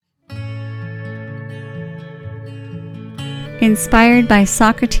Inspired by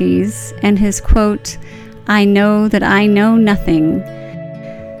Socrates and his quote, "I know that I know nothing,"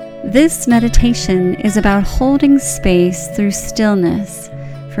 this meditation is about holding space through stillness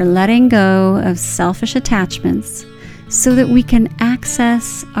for letting go of selfish attachments so that we can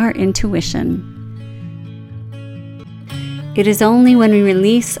access our intuition. It is only when we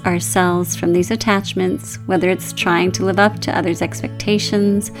release ourselves from these attachments, whether it's trying to live up to others'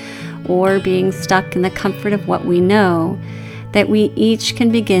 expectations or being stuck in the comfort of what we know, that we each can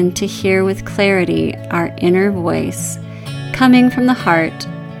begin to hear with clarity our inner voice coming from the heart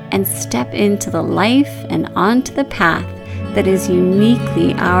and step into the life and onto the path that is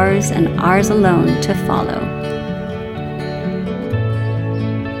uniquely ours and ours alone to follow.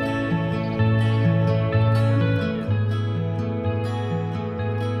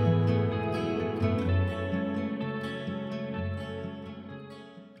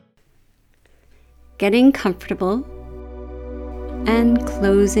 Getting comfortable and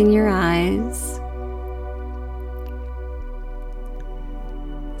closing your eyes,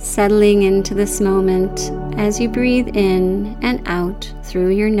 settling into this moment as you breathe in and out through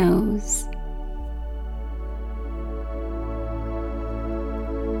your nose.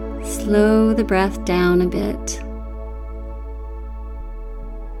 Slow the breath down a bit.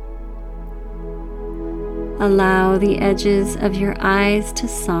 Allow the edges of your eyes to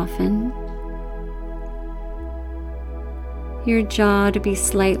soften, your jaw to be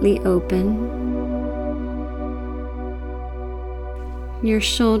slightly open, your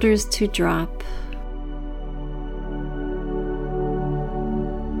shoulders to drop.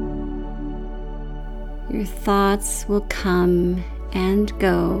 Your thoughts will come and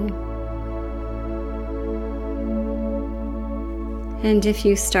go. And if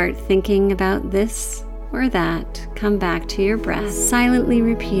you start thinking about this or that, come back to your breath, silently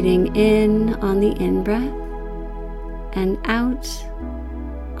repeating in on the in-breath and out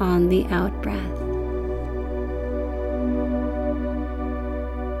on the out-breath.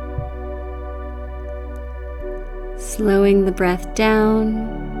 Slowing the breath down,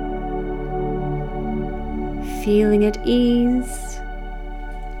 feeling at ease.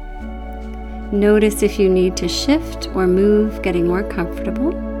 Notice if you need to shift or move, getting more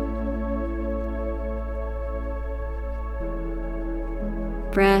comfortable.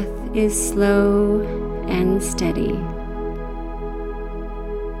 Breath is slow and steady.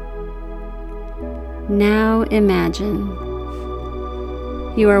 Now imagine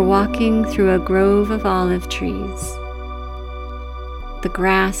you are walking through a grove of olive trees. The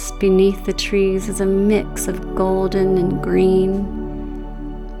grass beneath the trees is a mix of golden and green.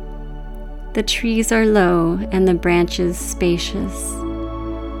 The trees are low and the branches spacious,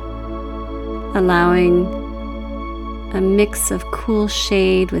 allowing a mix of cool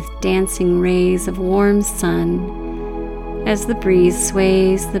shade with dancing rays of warm sun as the breeze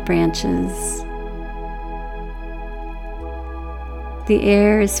sways the branches. The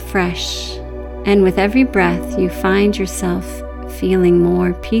air is fresh, and with every breath you find yourself feeling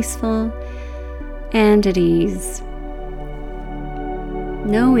more peaceful and at ease,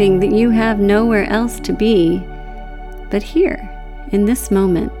 knowing that you have nowhere else to be but here in this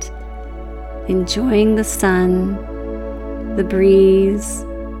moment, enjoying the sun, the breeze,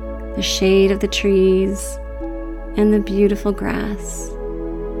 the shade of the trees, and the beautiful grass.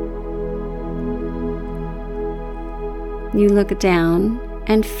 You look down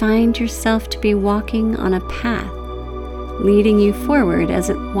and find yourself to be walking on a path leading you forward as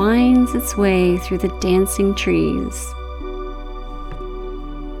it winds its way through the dancing trees.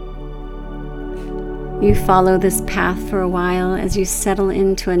 You follow this path for a while as you settle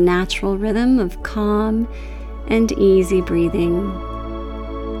into a natural rhythm of calm and easy breathing,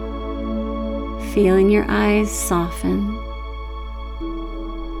 feeling your eyes soften,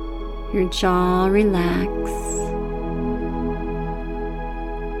 your jaw relax,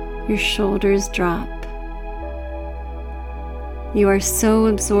 your shoulders drop. You are so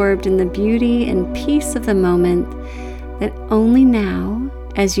absorbed in the beauty and peace of the moment that only now,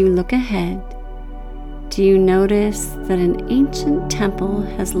 as you look ahead, do you notice that an ancient temple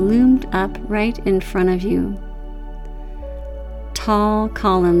has loomed up right in front of you. Tall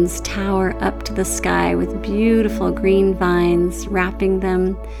columns tower up to the sky with beautiful green vines wrapping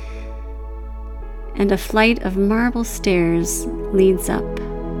them, and a flight of marble stairs leads up.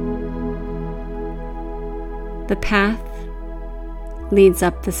 The path leads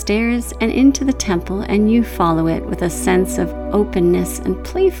up the stairs and into the temple, and you follow it with a sense of openness and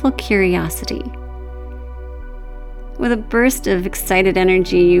playful curiosity. With a burst of excited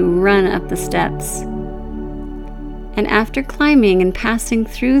energy, you run up the steps. And after climbing and passing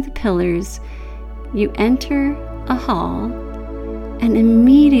through the pillars, you enter a hall and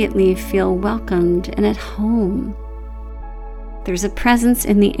immediately feel welcomed and at home. There's a presence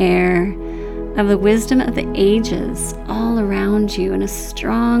in the air of the wisdom of the ages all around you, and a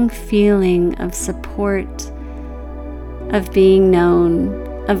strong feeling of support, of being known,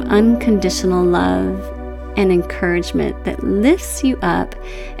 of unconditional love and encouragement that lifts you up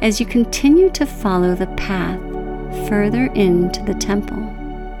as you continue to follow the path further into the temple.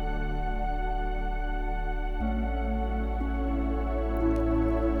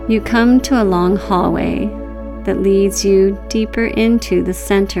 You come to a long hallway that leads you deeper into the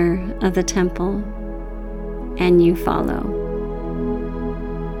center of the temple, and you follow,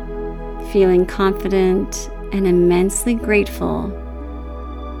 feeling confident and immensely grateful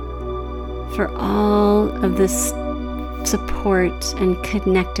for all of this support and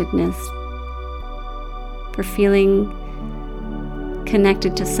connectedness, for feeling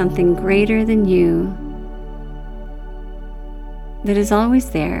connected to something greater than you that is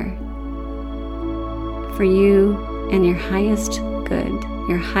always there for you and your highest good,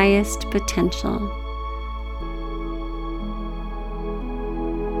 your highest potential.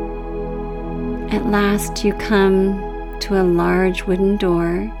 At last you come to a large wooden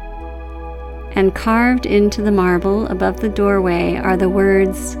door, and carved into the marble above the doorway are the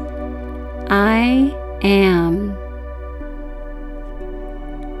words, "I am."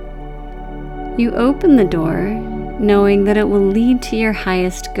 You open the door, knowing that it will lead to your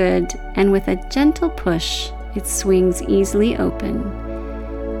highest good, and with a gentle push, it swings easily open,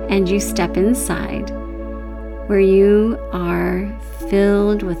 and you step inside, where you are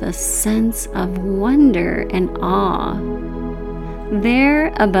filled with a sense of wonder and awe.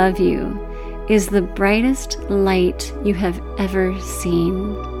 There above you is the brightest light you have ever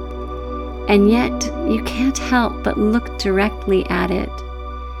seen, and yet you can't help but look directly at it.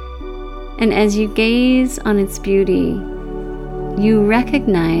 And as you gaze on its beauty, you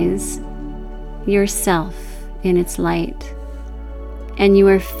recognize yourself in its light, and you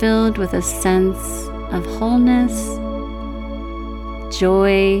are filled with a sense of wholeness,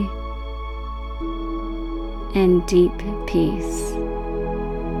 joy, and deep peace.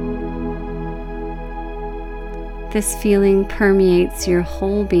 This feeling permeates your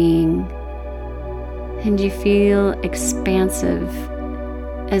whole being, and you feel expansive,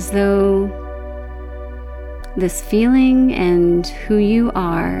 as though this feeling and who you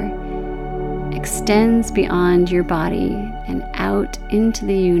are extends beyond your body and out into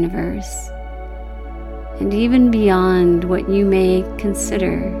the universe, and even beyond what you may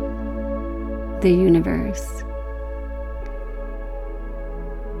consider the universe.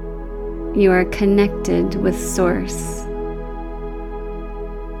 You are connected with Source,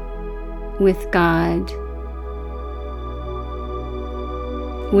 with God,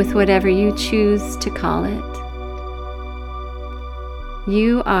 with whatever you choose to call it.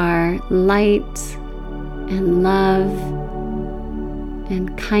 You are light and love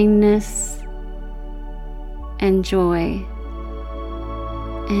and kindness and joy,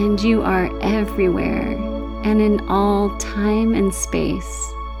 and you are everywhere and in all time and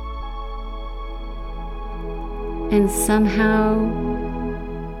space. And somehow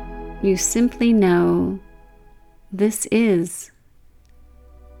you simply know this is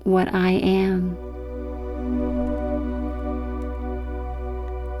what I am.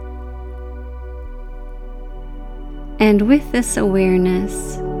 And with this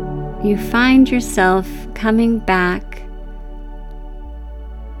awareness, you find yourself coming back,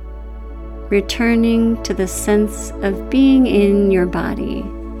 returning to the sense of being in your body,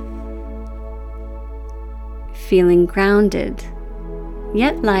 feeling grounded,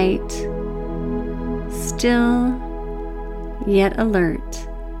 yet light, still, yet alert,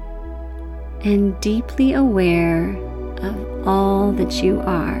 and deeply aware of all that you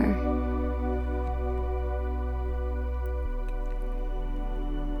are.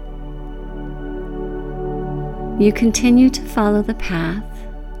 You continue to follow the path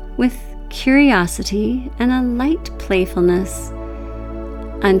with curiosity and a light playfulness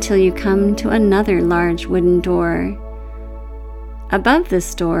until you come to another large wooden door. Above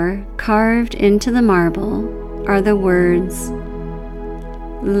this door, carved into the marble, are the words,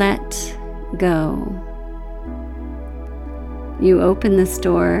 "Let go." You open this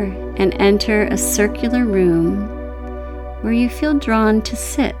door and enter a circular room where you feel drawn to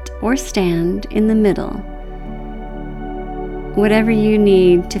sit or stand in the middle. Whatever you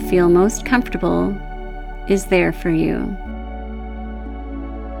need to feel most comfortable is there for you.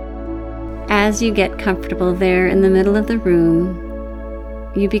 As you get comfortable there in the middle of the room,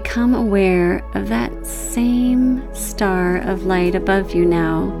 you become aware of that same star of light above you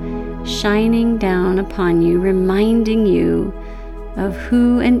now, shining down upon you, reminding you of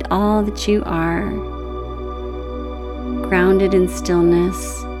who and all that you are, grounded in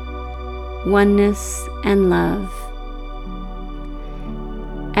stillness, oneness, and love.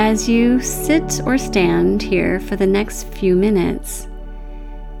 As you sit or stand here for the next few minutes,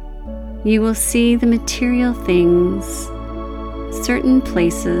 you will see the material things, certain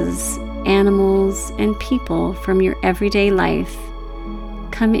places, animals, and people from your everyday life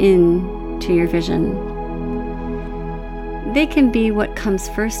come in to your vision. They can be what comes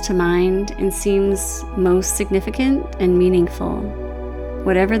first to mind and seems most significant and meaningful,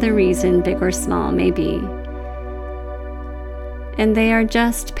 whatever the reason, big or small, may be. And they are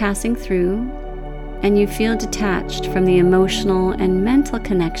just passing through, and you feel detached from the emotional and mental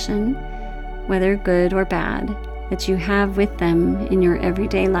connection, whether good or bad, that you have with them in your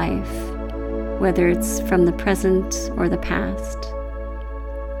everyday life, whether it's from the present or the past.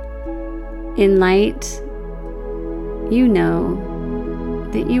 In light, you know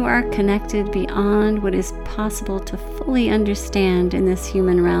that you are connected beyond what is possible to fully understand in this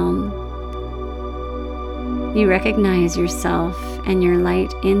human realm. You recognize yourself and your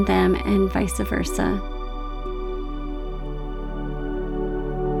light in them and vice versa.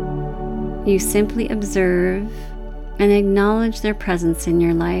 You simply observe and acknowledge their presence in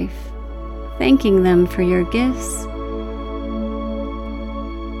your life, thanking them for your gifts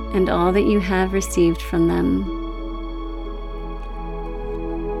and all that you have received from them.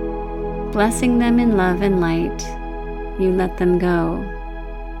 Blessing them in love and light, you let them go,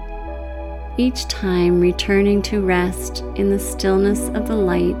 each time returning to rest in the stillness of the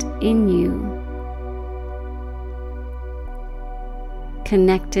light in you,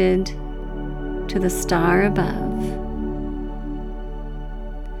 connected to the star above.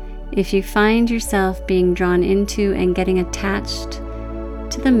 If you find yourself being drawn into and getting attached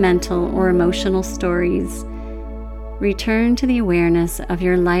to the mental or emotional stories, return to the awareness of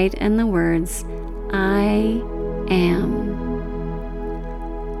your light and the words, I am.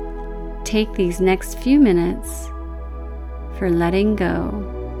 Take these next few minutes for letting go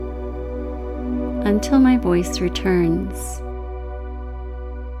until my voice returns.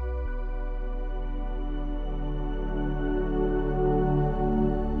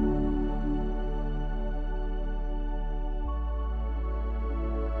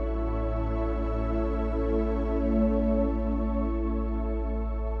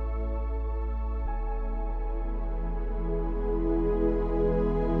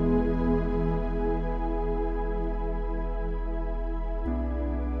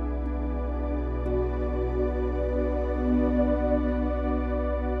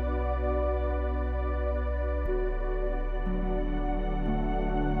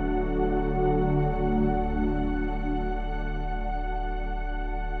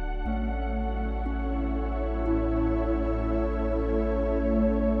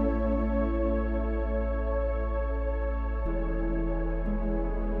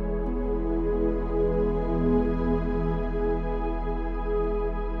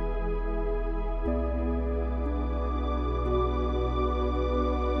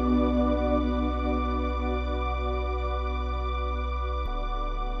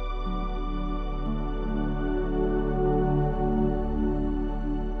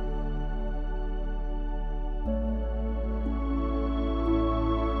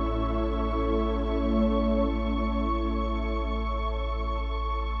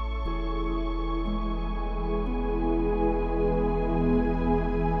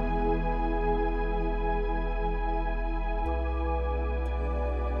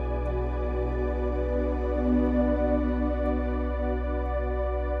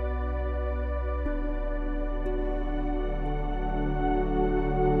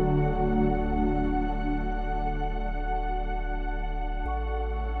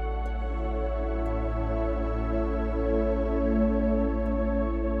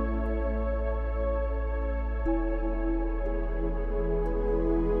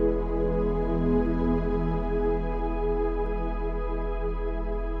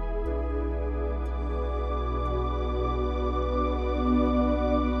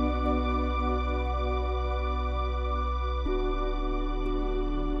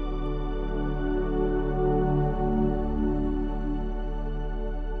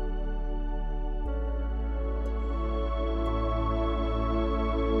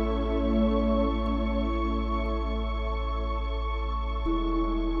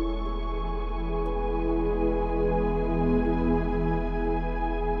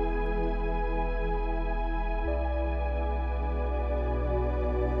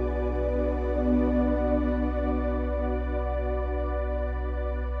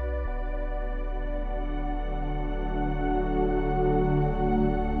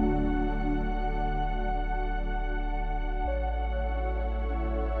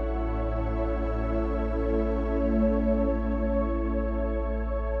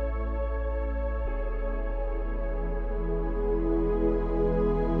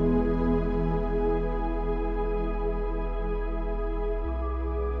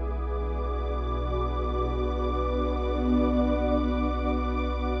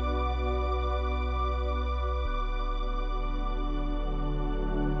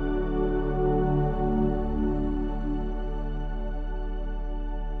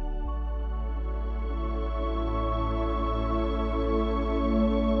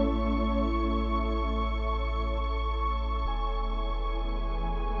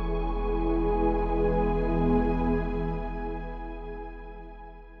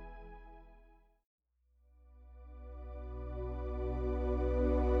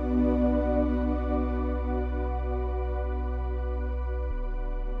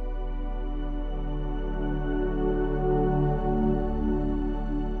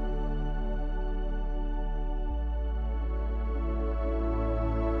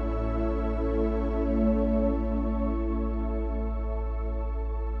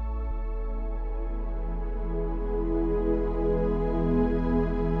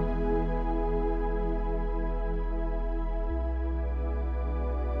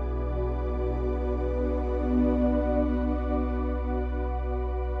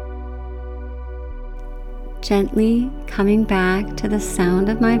 Gently coming back to the sound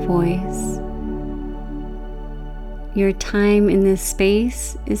of my voice, your time in this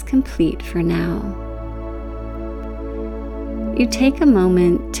space is complete for now. You take a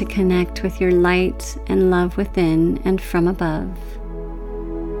moment to connect with your light and love within and from above.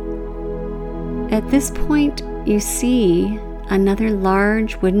 At this point, you see another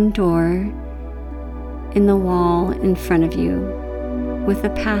large wooden door in the wall in front of you, with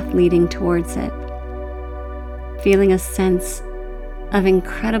a path leading towards it. Feeling a sense of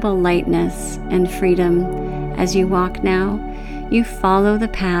incredible lightness and freedom as you walk now, you follow the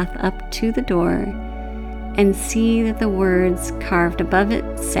path up to the door and see that the words carved above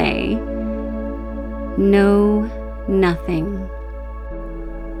it say, "Know nothing."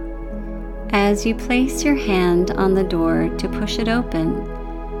 As you place your hand on the door to push it open,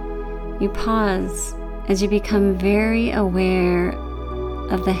 you pause as you become very aware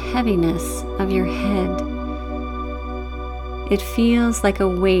of the heaviness of your head. It feels like a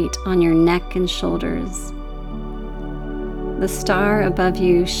weight on your neck and shoulders. The star above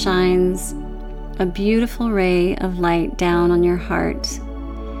you shines a beautiful ray of light down on your heart,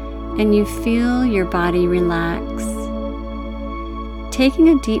 and you feel your body relax. Taking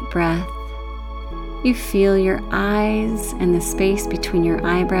a deep breath, you feel your eyes and the space between your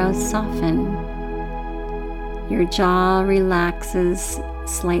eyebrows soften. Your jaw relaxes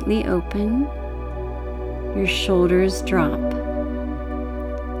slightly open. Your shoulders drop.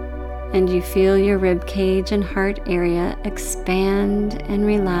 And you feel your rib cage and heart area expand and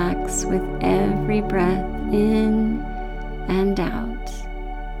relax with every breath in and out.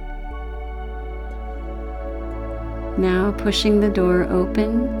 Now, pushing the door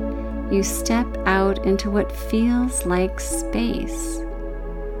open, you step out into what feels like space.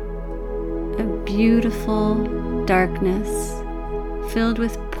 A beautiful darkness filled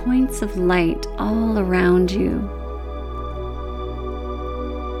with points of light all around you.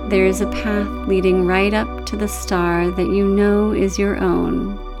 There is a path leading right up to the star that you know is your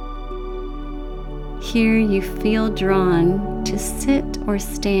own. Here you feel drawn to sit or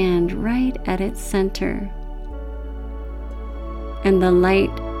stand right at its center, and the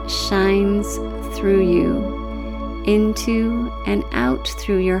light shines through you, into and out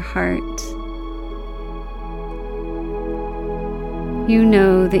through your heart. You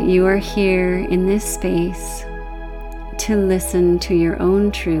know that you are here in this space to listen to your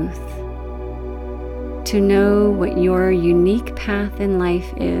own truth, to know what your unique path in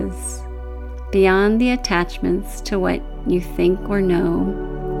life is, beyond the attachments to what you think or know,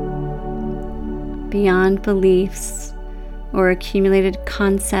 beyond beliefs or accumulated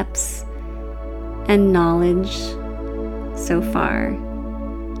concepts and knowledge so far.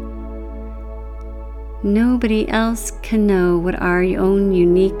 Nobody else can know what our own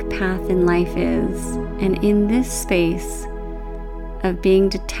unique path in life is, and in this space of being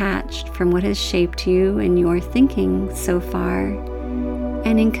detached from what has shaped you and your thinking so far,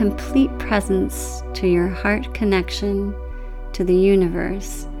 and in complete presence to your heart connection to the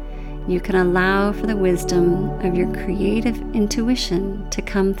universe, you can allow for the wisdom of your creative intuition to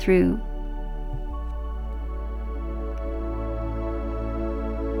come through.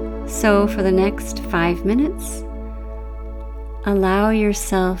 So for the next 5 minutes, allow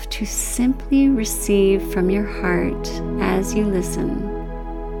yourself to simply receive from your heart as you listen,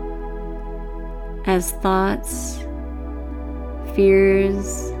 as thoughts,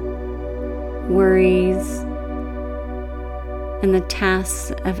 fears, worries, and the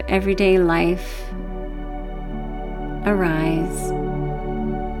tasks of everyday life arise.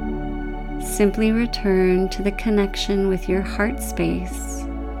 Simply return to the connection with your heart space.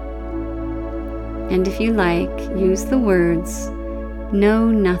 And if you like, use the words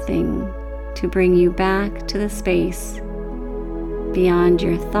 "know nothing" to bring you back to the space beyond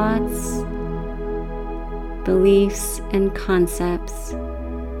your thoughts, beliefs, and concepts,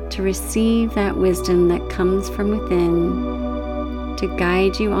 to receive that wisdom that comes from within, to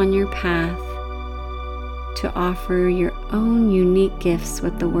guide you on your path, to offer your own unique gifts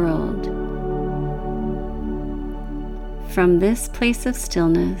with the world. From this place of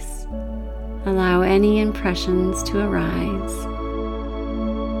stillness, allow any impressions to arise.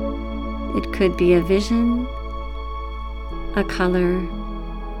 It could be a vision, a color,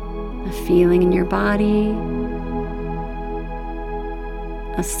 a feeling in your body,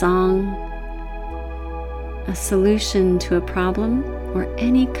 a song, a solution to a problem, or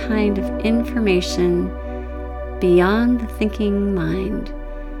any kind of information beyond the thinking mind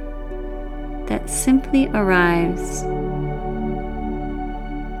that simply arrives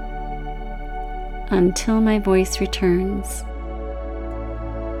until my voice returns.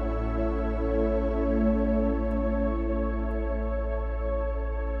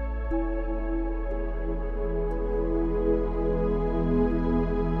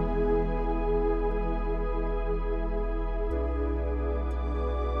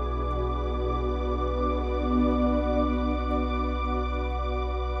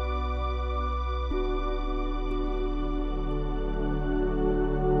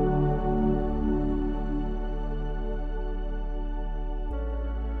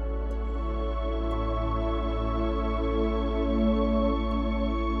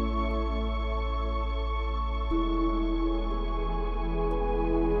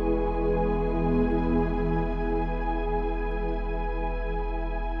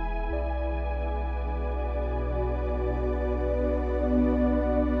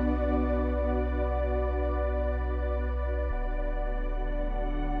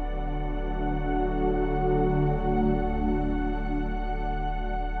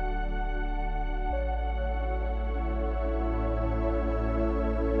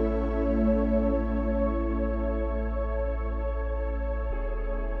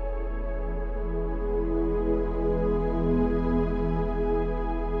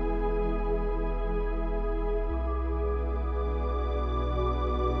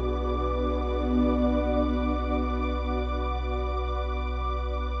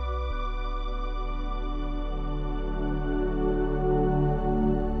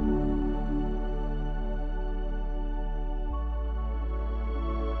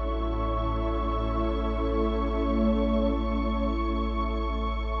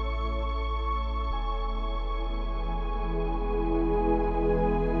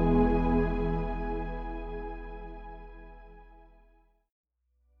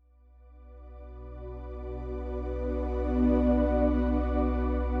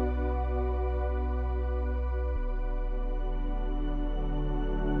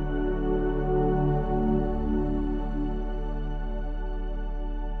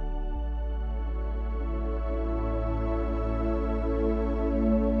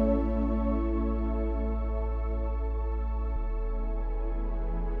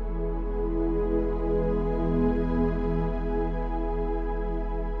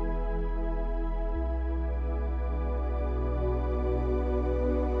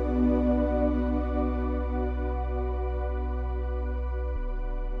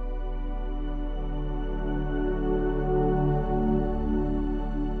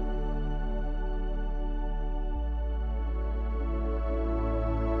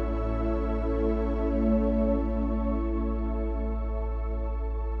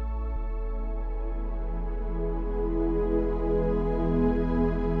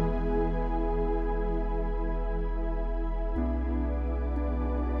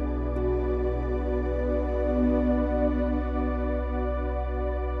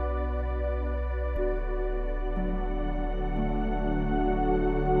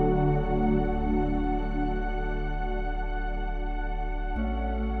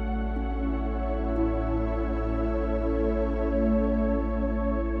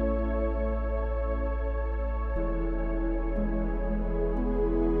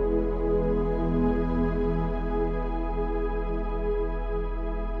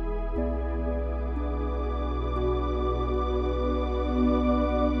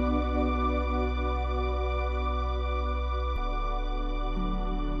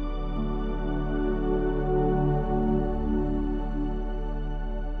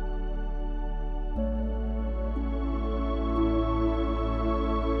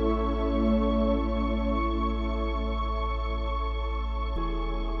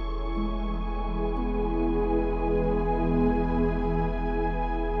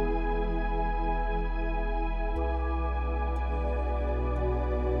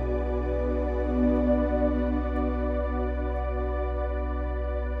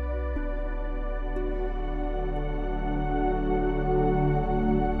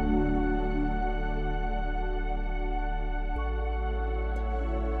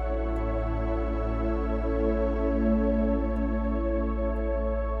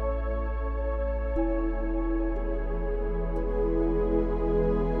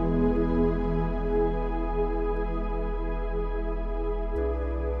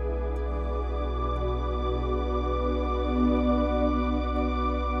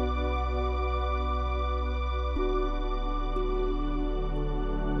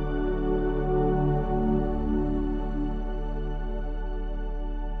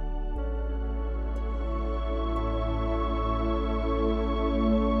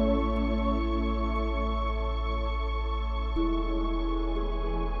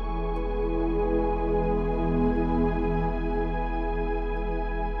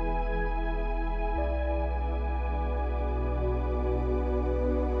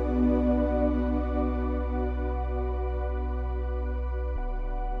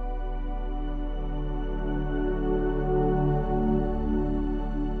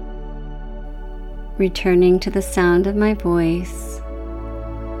 Returning to the sound of my voice,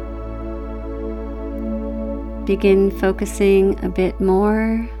 begin focusing a bit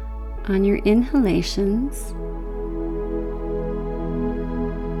more on your inhalations,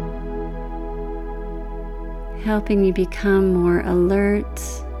 helping you become more alert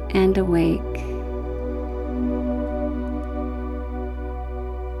and awake.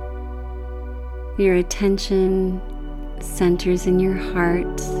 Your attention centers in your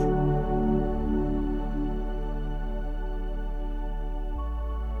heart.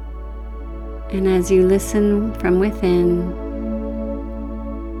 And as you listen from within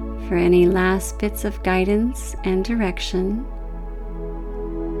for any last bits of guidance and direction,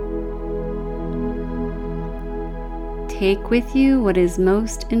 take with you what is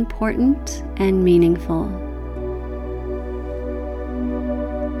most important and meaningful.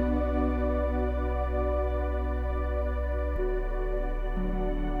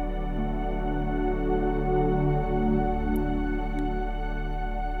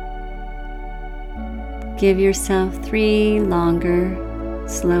 Give yourself 3 longer,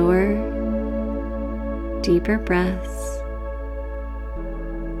 slower, deeper breaths,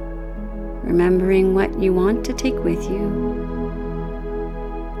 remembering what you want to take with you.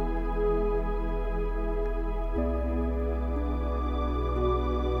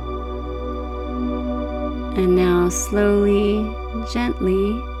 And now slowly,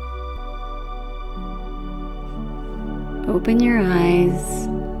 gently, open your eyes,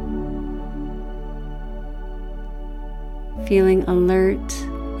 feeling alert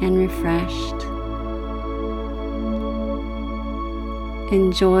and refreshed.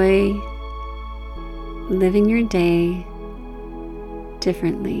 Enjoy living your day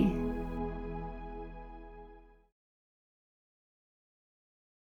differently.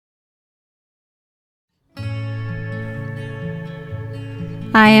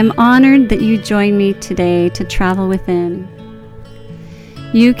 I am honored that you joined me today to travel within.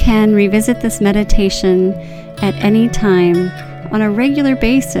 You can revisit this meditation at any time on a regular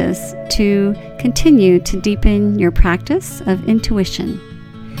basis to continue to deepen your practice of intuition.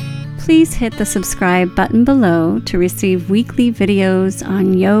 Please hit the subscribe button below to receive weekly videos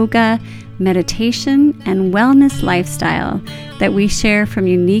on yoga, meditation, and wellness lifestyle that we share from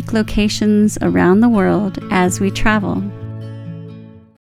unique locations around the world as we travel.